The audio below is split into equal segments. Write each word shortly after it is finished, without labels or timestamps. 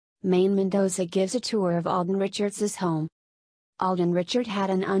Maine Mendoza gives a tour of Alden Richards' home. Alden Richard had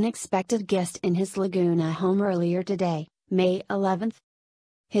an unexpected guest in his Laguna home earlier today, May 11.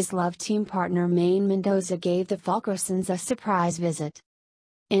 His love team partner Maine Mendoza gave the Faulkersons a surprise visit.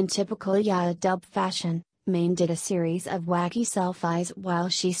 In typical Yaya Dub fashion, Maine did a series of wacky selfies while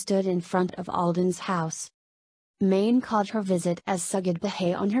she stood in front of Alden's house. Maine called her visit as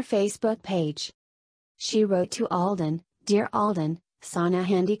cthe on her Facebook page. She wrote to Alden, "Dear Alden, sana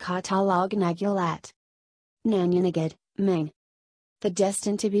hindi ka talaga nagulat. Nanunugod, Meng." The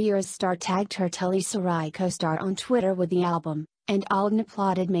destined-to-be-yours star tagged her teleserie co-star on Twitter with the album, and Alden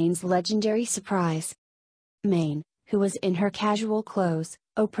applauded Maine's legendary surprise. Maine, who was in her casual clothes,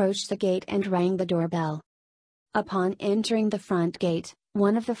 approached the gate and rang the doorbell. Upon entering the front gate,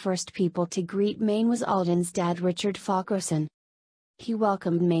 one of the first people to greet Maine was Alden's dad Richard Faulkerson. He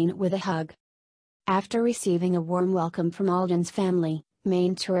welcomed Maine with a hug. After receiving a warm welcome from Alden's family,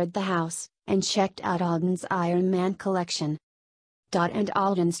 Maine toured the house, and checked out Alden's Iron Man collection and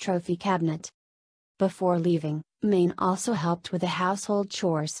Alden's trophy cabinet. Before leaving, Maine also helped with the household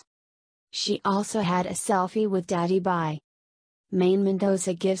chores. She also had a selfie with Daddy. Maine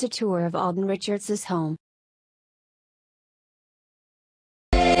Mendoza gives a tour of Alden Richards' home.